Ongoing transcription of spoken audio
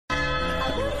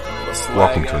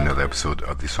Welcome to another episode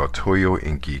of the Sartorial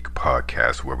and Geek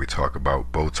podcast, where we talk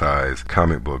about bow ties,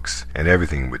 comic books, and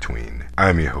everything in between.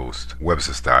 I'm your host,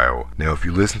 Webster Style. Now, if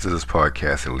you listen to this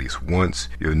podcast at least once,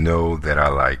 you'll know that I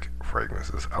like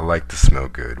fragrances. I like to smell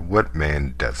good. What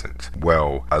man doesn't?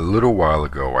 Well, a little while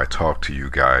ago, I talked to you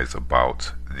guys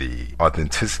about the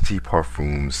Authenticity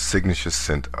Parfum's signature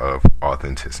scent of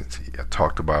authenticity. I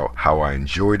talked about how I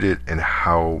enjoyed it and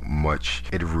how much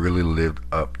it really lived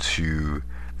up to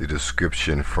the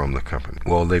description from the company.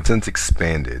 Well, they've since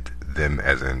expanded them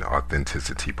as in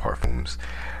Authenticity Parfums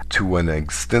to an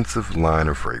extensive line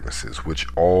of fragrances, which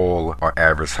all are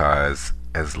advertised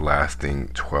as lasting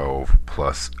 12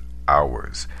 plus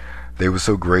hours. They were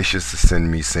so gracious to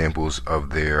send me samples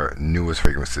of their newest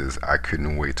fragrances, I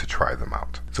couldn't wait to try them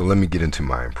out. So let me get into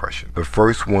my impression. The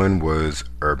first one was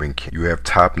Urban King. You have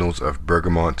top notes of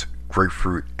bergamot,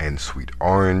 grapefruit, and sweet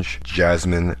orange.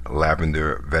 Jasmine,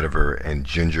 lavender, vetiver, and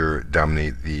ginger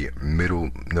dominate the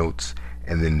middle notes,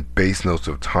 and then base notes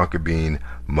of tonka bean,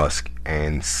 musk,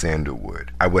 and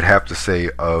sandalwood. I would have to say,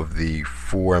 of the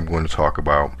four I'm going to talk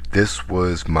about, this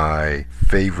was my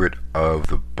favorite of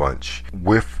the bunch.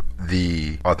 With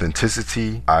the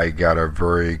authenticity, I got a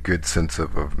very good sense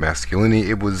of masculinity.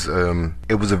 It was a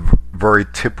very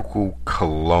typical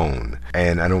cologne,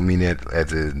 and I don't mean it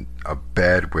as a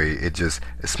bad way. It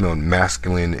smelled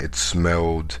masculine. It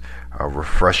smelled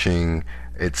refreshing.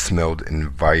 It smelled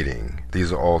inviting.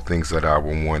 These are all things that I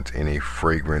would want in a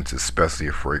fragrance, especially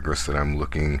a fragrance that I'm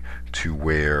looking to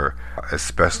wear,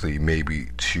 especially maybe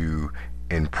to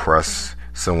impress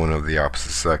someone of the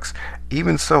opposite sex.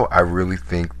 Even so, I really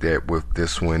think that with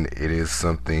this one, it is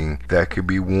something that could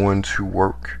be worn to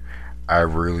work. I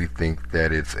really think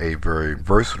that it's a very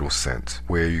versatile scent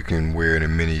where you can wear it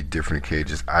in many different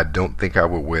occasions. I don't think I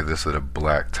would wear this at a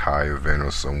black tie event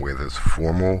or somewhere that's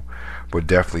formal, but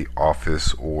definitely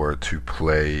office or to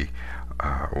play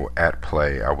or at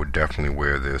play, I would definitely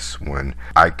wear this one.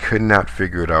 I could not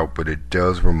figure it out, but it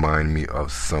does remind me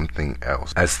of something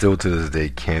else. I still to this day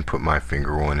can't put my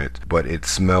finger on it, but it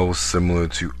smells similar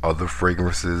to other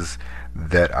fragrances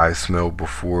that I smelled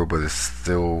before, but it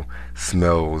still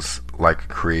smells like a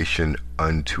creation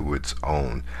unto its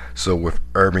own. So with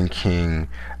Urban King,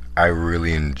 I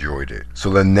really enjoyed it.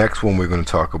 So the next one we're going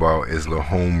to talk about is Le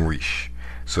Homme Riche.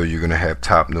 So you're going to have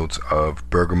top notes of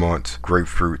bergamot,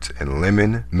 grapefruit, and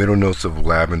lemon, middle notes of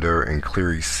lavender and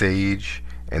clary sage,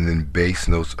 and then base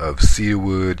notes of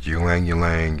cedarwood, ylang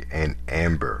ylang, and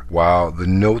amber. While the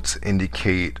notes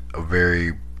indicate a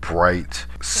very bright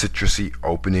citrusy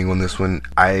opening on this one,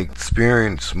 I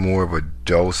experienced more of a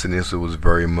dulciness. It was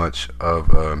very much of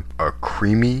a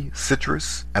creamy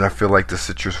citrus, and I feel like the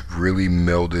citrus really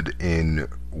melded in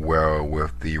well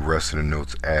with the rest of the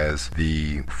notes as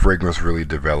the fragrance really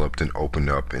developed and opened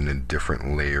up in the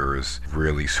different layers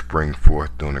really spring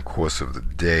forth during the course of the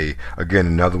day. Again,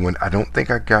 another one, I don't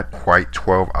think I got quite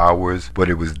 12 hours, but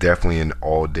it was definitely an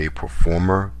all-day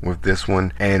performer with this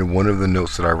one. And one of the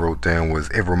notes that I wrote down was,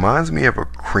 it reminds me of a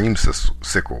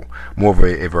creamsicle, more of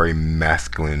a very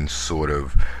masculine sort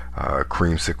of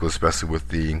creamsicle, especially with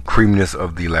the creaminess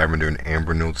of the lavender and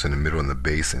amber notes in the middle and the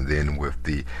base, and then with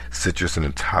the citrus in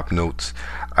the top notes.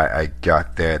 I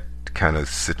got that kind of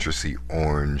citrusy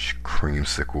orange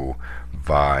creamsicle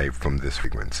vibe from this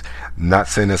fragrance. Not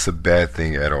saying that's a bad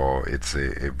thing at all. It's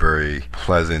a very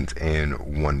pleasant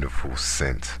and wonderful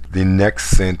scent. The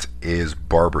next scent is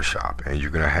Barbershop, and you're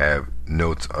going to have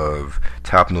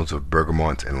top notes of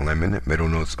bergamot and lemon, middle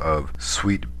notes of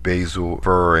sweet basil,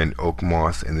 fir, and oak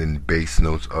moss, and then base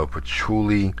notes of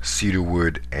patchouli,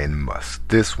 cedarwood, and musk.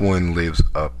 This one lives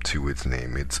up to its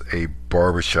name. It's a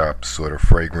barbershop sort of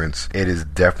fragrance. It is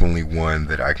definitely one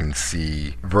that I can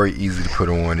see very easy to put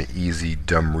on, easy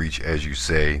dumb reach, as you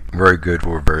say. Very good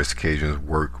for various occasions,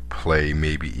 work, play,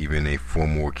 maybe even a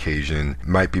formal occasion.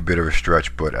 Might be a bit of a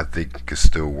stretch, but I think it could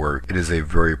still work. It is a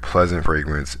very pleasant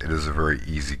fragrance. It is a very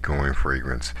easygoing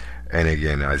fragrance. And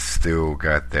again, I still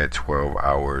got that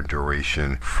 12-hour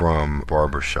duration from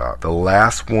Barbershop. The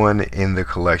last one in the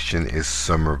collection is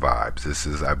Summer Vibes. This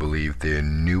is, I believe, their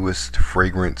newest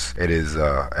fragrance. It is,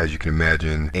 as you can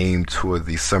imagine, aimed toward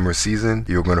the summer season.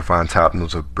 You're going to find top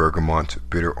notes of bergamot,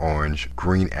 bitter orange,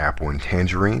 green apple, and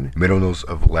tangerine. Middle notes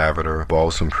of lavender,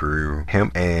 balsam Peru,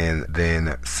 hemp, and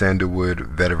then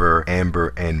sandalwood, vetiver,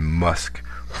 amber, and musk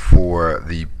for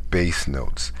the base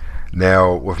notes.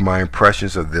 Now, with my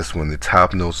impressions of this one, the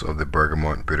top notes of the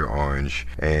bergamot, bitter orange,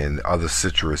 and other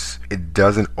citrus, it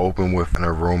doesn't open with an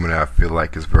aroma that I feel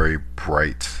like is very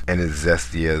bright and as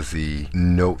zesty as the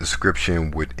note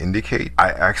description would indicate.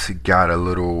 I actually got a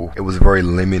little, it was very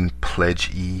lemon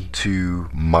pledge-y to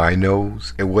my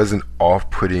nose. It wasn't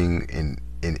off-putting in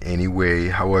any way.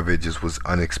 However, it just was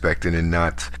unexpected and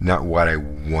not what I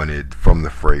wanted from the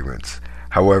fragrance.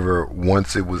 However,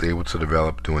 once it was able to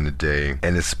develop during the day,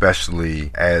 and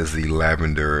especially as the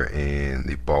lavender and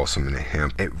the balsam and the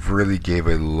hemp, it really gave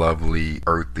a lovely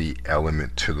earthy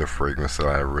element to the fragrance that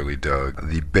I really dug.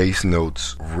 The base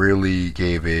notes really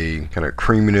gave a kind of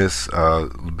creaminess, a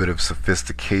bit of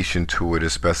sophistication to it,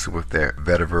 especially with that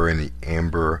vetiver and the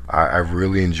amber. I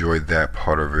really enjoyed that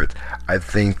part of it. I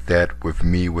think that with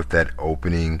me, with that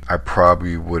opening, I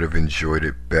probably would have enjoyed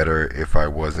it better if I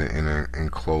wasn't in an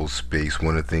enclosed space.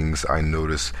 One of the things I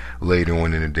noticed later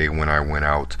on in the day when I went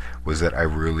out was that I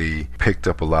really picked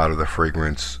up a lot of the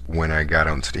fragrance when I got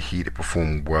out into the heat. It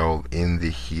performed well in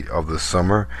the heat of the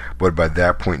summer, but by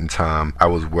that point in time, I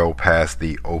was well past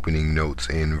the opening notes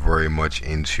and very much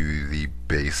into the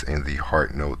base and the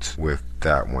heart notes with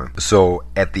that one. So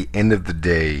at the end of the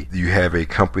day, you have a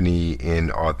company in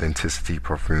Authenticity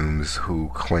Perfumes who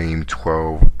claim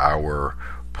 12-hour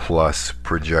plus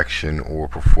projection or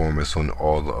performance on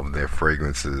all of their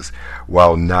fragrances.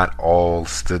 While not all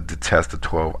stood the test of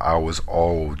 12 hours,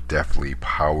 all will definitely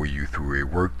power you through a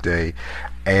workday.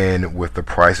 And with the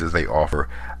prices they offer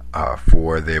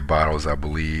for their bottles, I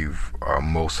believe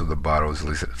most of the bottles, at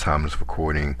least at the time of this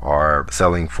recording, are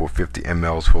selling for 50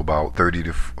 mLs for about 30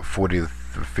 to 40 to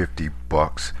 50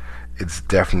 bucks. It's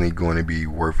definitely going to be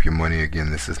worth your money.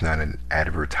 Again, this is not an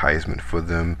advertisement for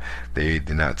them. They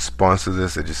did not sponsor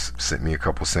this. They just sent me a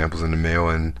couple samples in the mail,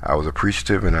 and I was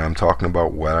appreciative, and I'm talking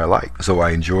about what I like. So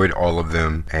I enjoyed all of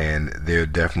them, and there are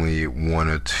definitely one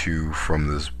or two from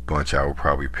this bunch I will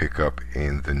probably pick up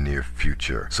in the near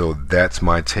future. So that's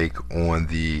my take on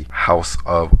the House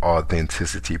of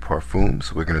Authenticity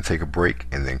Parfums. We're going to take a break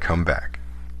and then come back.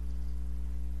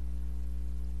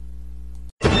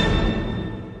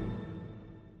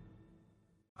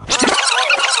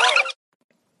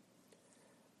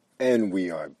 And we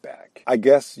are back. I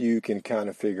guess you can kind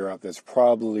of figure out there's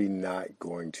probably not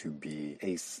going to be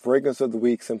a fragrance of the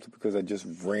week simply because I just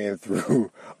ran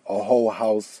through a whole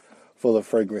house full of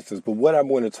fragrances. But what I'm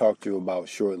going to talk to you about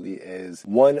shortly is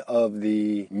one of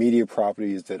the media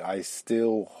properties that I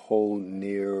still hold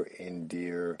near and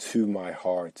dear to my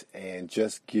heart, and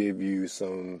just give you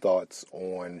some thoughts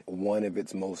on one of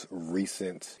its most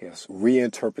recent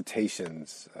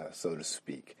reinterpretations, so to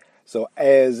speak. So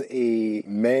as a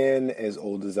man as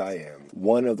old as I am,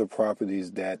 one of the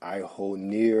properties that I hold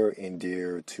near and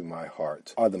dear to my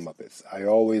heart are the Muppets. I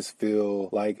always feel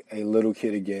like a little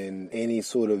kid again. Any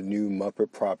sort of new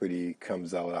Muppet property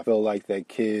comes out, I feel like that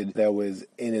kid that was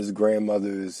in his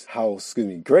great-grandmother's house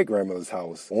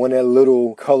on that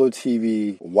little color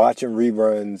TV watching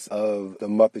reruns of the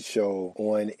Muppet Show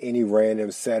on any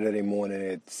random Saturday morning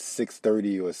at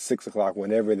 6:30 or 6 o'clock,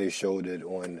 whenever they showed it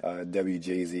on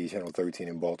WJZ Channel 13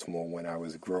 in Baltimore when I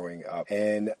was growing up.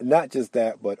 And not just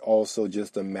that, but also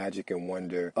just the magic and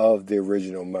wonder of the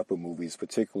original Muppet movies,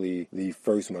 particularly the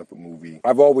first Muppet movie.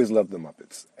 I've always loved the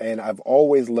Muppets, and I've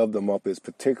always loved the Muppets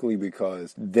particularly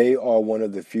because they are one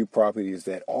of the few properties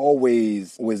that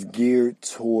always was geared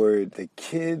toward the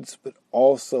kids, but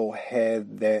also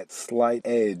had that slight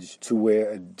edge to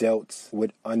where adults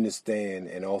would understand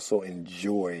and also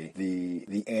enjoy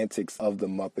the antics of the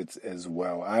Muppets as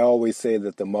well. I always say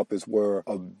that the Muppets were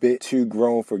a bit too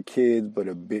grown for kids, but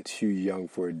a bit too young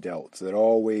for adults. It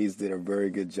always did a very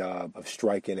good job of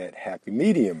striking that happy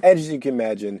medium. As you can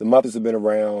imagine, the Muppets have been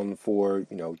around for,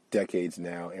 decades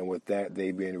now, and with that,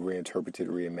 they've been reinterpreted,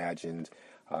 reimagined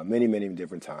many, many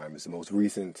different times. The most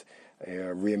recent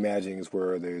reimaginings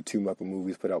were the two Muppet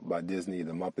movies put out by Disney,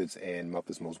 The Muppets and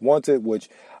Muppets Most Wanted, which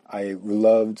I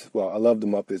loved. Well, I loved The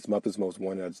Muppets. Muppets Most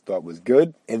Wanted I just thought was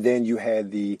good. And then you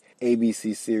had the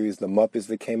ABC series, The Muppets,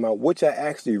 that came out, which I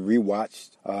actually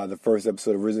rewatched. The first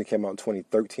episode originally came out in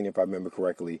 2013, if I remember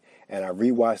correctly. And I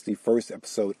rewatched the first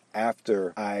episode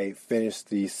after I finished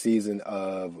the season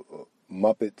of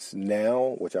Muppets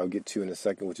Now, which I'll get to in a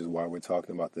second, which is why we're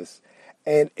talking about this.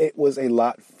 And it was a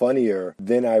lot funnier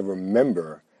than I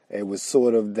remember. It was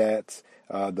sort of that,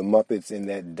 the Muppets in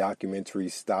that documentary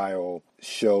style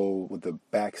show with the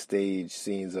backstage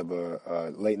scenes of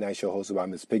a late night show hosted by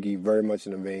Miss Piggy, very much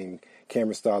in the vein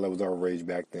camera style that was all rage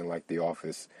back then, like The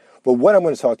Office. But what I'm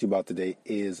going to talk to you about today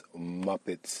is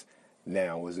Muppets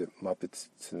Now. Was it Muppets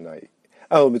Tonight?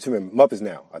 Oh, but Muppets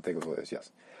Now, I think is what it is,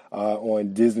 yes.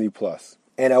 On Disney Plus.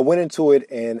 And I went into it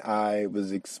and I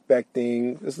was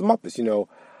expecting, this is the Muppets,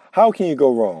 how can you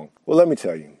go wrong? Well, let me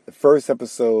tell you, the first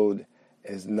episode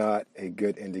is not a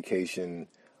good indication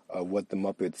of what the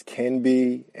Muppets can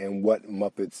be and what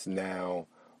Muppets now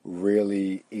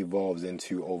really evolves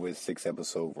into over a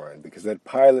 6-episode run, because that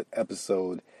pilot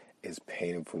episode is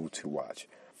painful to watch.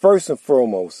 First and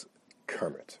foremost,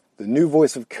 Kermit. The new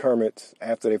voice of Kermit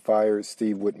after they fired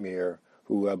Steve Whitmire,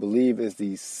 who I believe was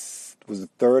the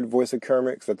third voice of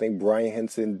Kermit, because I think Brian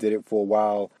Henson did it for a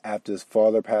while after his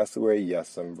father passed away.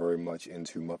 Yes, I'm very much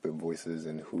into Muppet voices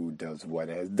and who does what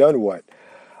and has done what.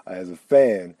 As a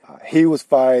fan, he was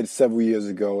fired several years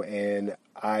ago, and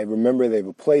I remember they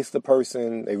replaced the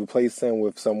person. They replaced him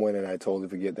with someone, and I totally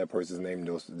forget that person's name.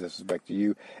 No disrespect to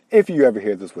you, if you ever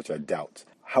hear this, which I doubt.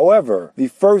 However, the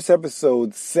first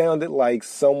episode sounded like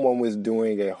someone was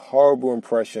doing a horrible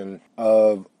impression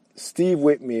of Steve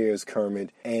Whitmire's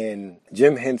Kermit and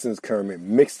Jim Henson's Kermit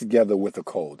mixed together with a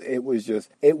cold. It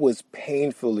was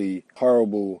painfully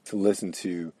horrible to listen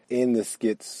to in the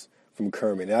skits from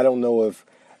Kermit. And I don't know if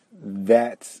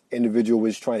that individual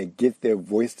was trying to get their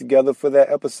voice together for that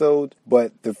episode,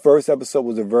 but the first episode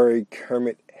was a very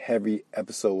Kermit-heavy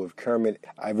episode with Kermit.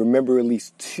 I remember at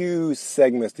least 2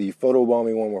 segments, the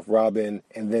photobombing one with Robin,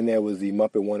 and then there was the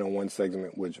Muppet one-on-one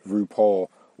segment with RuPaul,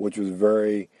 which was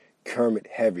very Kermit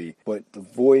heavy, but the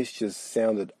voice just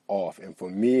sounded off. And for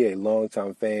me, a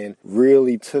longtime fan,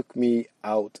 really took me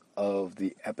out of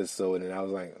the episode, and I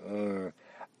was like,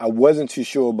 I wasn't too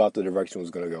sure about the direction it was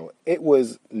going to go. It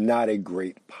was not a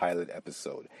great pilot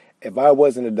episode. If I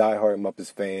wasn't a diehard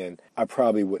Muppets fan, I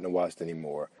probably wouldn't have watched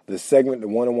anymore. The segment, the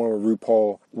one-on-one with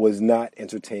RuPaul, was not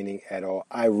entertaining at all.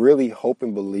 I really hope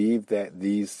and believe that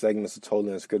these segments are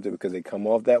totally unscripted because they come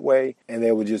off that way, and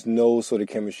there was just no sort of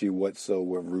chemistry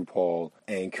whatsoever with RuPaul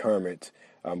and Kermit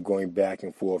going back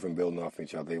and forth and building off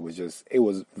each other. It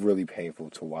was really painful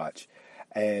to watch.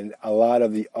 And a lot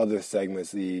of the other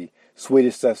segments, the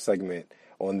Swedish Chef segment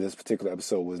on this particular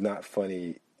episode was not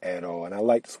funny at all. And I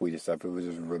liked the Swedish Chef. It was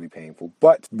just really painful.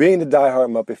 But being the diehard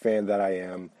Muppet fan that I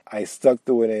am, I stuck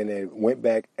through it and went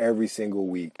back every single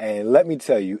week. And let me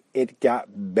tell you, it got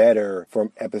better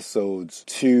from episodes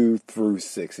 2 through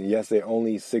 6. And yes, there are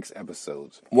only 6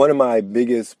 episodes. One of my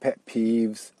biggest pet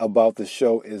peeves about the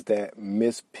show is that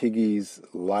Miss Piggy's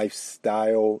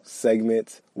lifestyle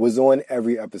segment was on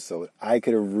every episode. I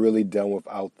could have really done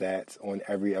without that on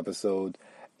every episode.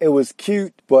 It was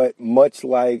cute, but much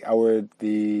like I would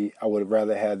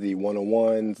rather have the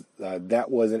one-on-ones. That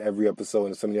wasn't every episode,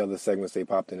 and some of the other segments they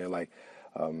popped in there, like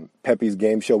Pepe's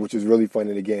Game Show, which was really fun.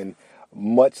 And again,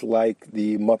 much like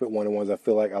the Muppet one-on-ones, I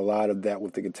feel like a lot of that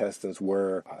with the contestants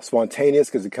were spontaneous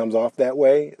because it comes off that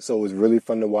way. So it was really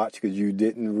fun to watch because you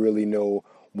didn't really know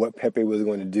what Pepe was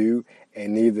going to do,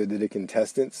 and neither did the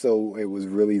contestants. So it was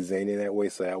really zany in that way.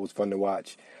 So that was fun to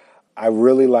watch. I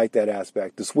really like that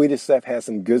aspect. The Swedish Chef has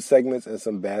some good segments and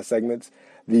some bad segments.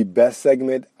 The best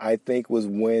segment, I think, was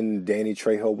when Danny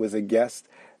Trejo was a guest.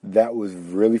 That was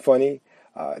really funny.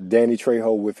 Danny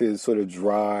Trejo with his sort of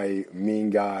dry,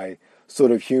 mean guy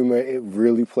sort of humor, it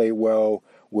really played well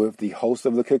with the host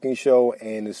of the cooking show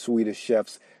and the Swedish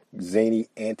Chef's zany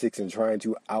antics and trying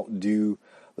to outdo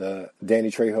the Danny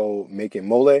Trejo making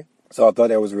mole. So I thought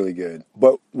that was really good.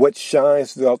 But what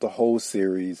shines throughout the whole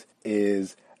series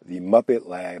is the Muppet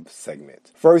Lab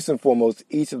segment. First and foremost,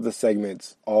 each of the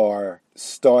segments are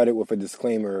started with a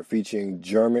disclaimer featuring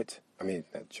Kermit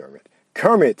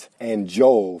and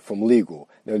Joel from Legal.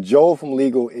 Now, Joel from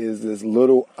Legal is this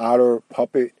little otter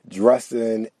puppet dressed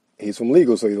in, he's from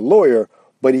Legal, so he's a lawyer,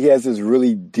 but he has this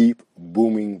really deep,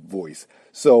 booming voice.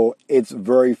 So it's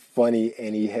very funny,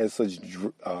 and he has such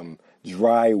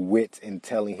dry wit in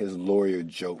telling his lawyer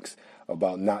jokes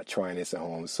about not trying this at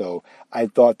home. So I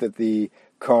thought that the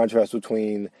contrast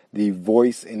between the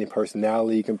voice and the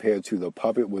personality compared to the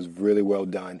puppet was really well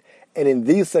done. And in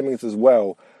these segments as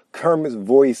well, Kermit's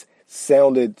voice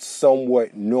sounded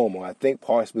somewhat normal. I think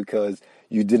partially because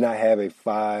you did not have a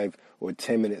 5 or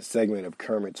 10 minute segment of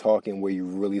Kermit talking where you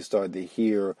really started to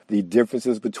hear the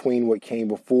differences between what came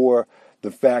before.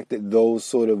 The fact that those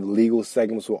sort of legal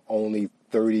segments were only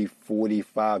 30,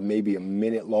 45, maybe a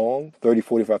minute long, 30,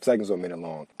 45 seconds or a minute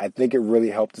long. I think it really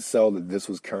helped to sell that this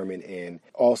was Kermit, and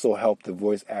also helped the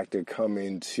voice actor come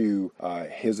into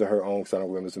his or her own, because I don't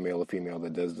remember if it's a male or female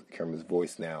that does Kermit's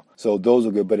voice now. So those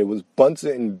are good, but it was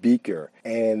Bunsen and Beaker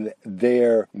and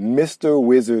their Mr.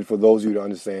 Wizard, for those of you who don't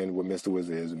understand what Mr.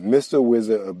 Wizard is, Mr.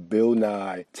 Wizard of Bill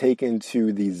Nye taken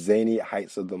to the zany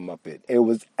heights of the Muppet. It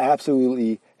was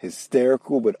absolutely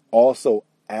hysterical, but also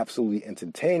absolutely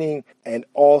entertaining and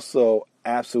also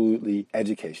absolutely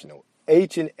educational.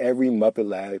 Each and every Muppet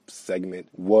Lab segment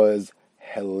was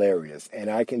hilarious. And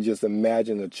I can just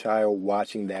imagine a child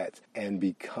watching that and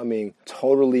becoming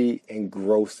totally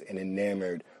engrossed and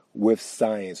enamored with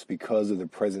science because of the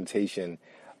presentation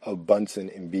of Bunsen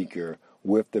and Beaker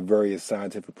with the various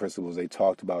scientific principles they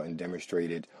talked about and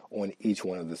demonstrated on each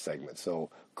one of the segments.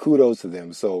 So kudos to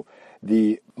them. So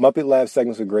the Muppet Lab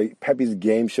segments were great. Pepe's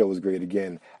Game Show was great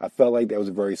again. I felt like that was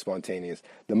very spontaneous.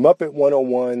 The Muppet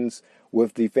 101s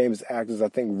with the famous actors, I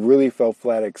think, really fell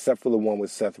flat except for the one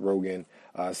with Seth Rogen.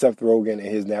 Seth Rogen and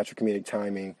his natural comedic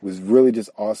timing was really just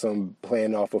awesome,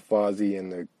 playing off of Fozzie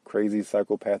and the crazy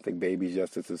psychopathic babies,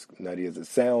 just as nutty as it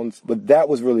sounds. But that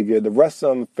was really good. The rest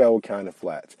of them fell kind of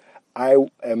flat. I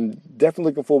am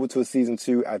definitely looking forward to a season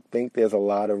 2. I think there's a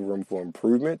lot of room for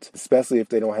improvement, especially if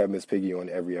they don't have Miss Piggy on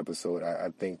every episode.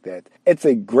 I think that it's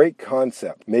a great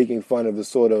concept, making fun of the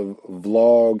sort of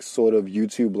vlog, sort of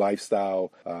YouTube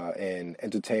lifestyle and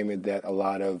entertainment that a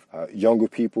lot of younger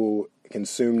people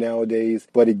consume nowadays.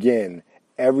 But again,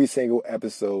 every single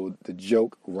episode, the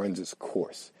joke runs its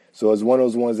course. So it's one of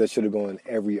those ones that should have gone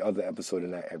every other episode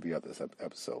and not every other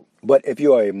episode. But if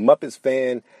you are a Muppets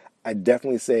fan, I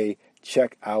definitely say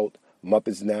check out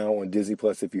Muppets Now on Disney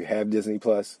Plus if you have Disney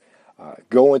Plus.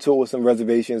 Go into it with some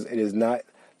reservations. It is not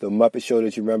the Muppet Show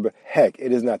that you remember. Heck,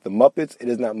 it is not the Muppets. It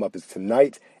is not Muppets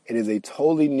Tonight. It is a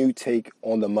totally new take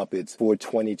on the Muppets for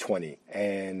 2020.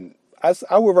 And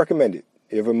I would recommend it.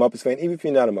 If you're a Muppets fan, even if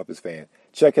you're not a Muppets fan,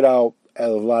 check it out. Have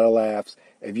a lot of laughs.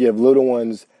 If you have little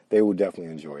ones, they will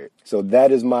definitely enjoy it. So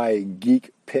that is my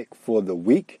geek pick for the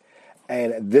week.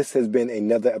 And this has been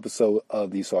another episode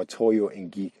of the Sartorial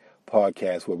and Geek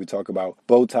podcast, where we talk about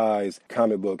bow ties,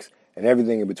 comic books, and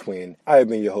everything in between. I have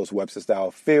been your host, Webster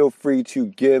Style. Feel free to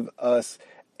give us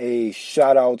a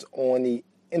shout out on the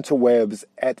interwebs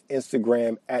at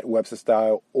Instagram at Webster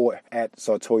Style or at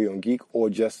Sartorial and Geek, or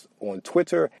just on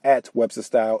Twitter at Webster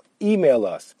Style. Email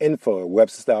us,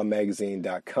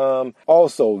 info@websterstylemagazine.com.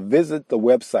 Also, visit the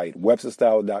website,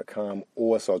 websterstyle.com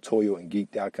or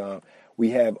sartorialandgeek.com.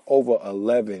 We have over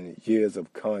 11 years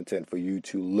of content for you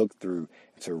to look through,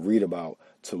 to read about,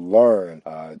 to learn,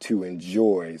 to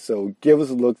enjoy. So give us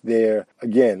a look there.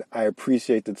 Again, I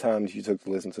appreciate the time that you took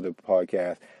to listen to the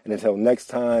podcast. And until next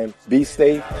time, be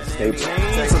safe and stay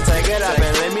blessed. So take it up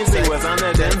and let me see what's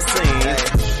under them scenes.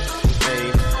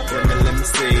 Hey, let me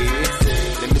see.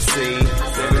 Let me see.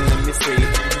 Let me see.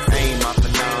 Ain't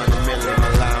mopping on the middle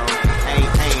alone.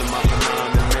 Ain't mopping on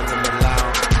the middle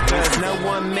alone. Cause no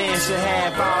one man should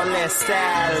have all that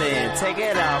styling. Take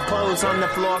it off, clothes on the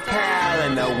floor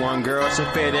piling. No one girl should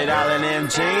fit it all in them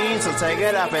jeans. So take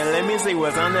it up and let me see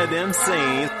what's under them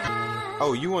scenes.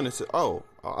 Oh, you wanted to... Oh,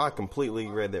 I completely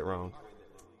read that wrong.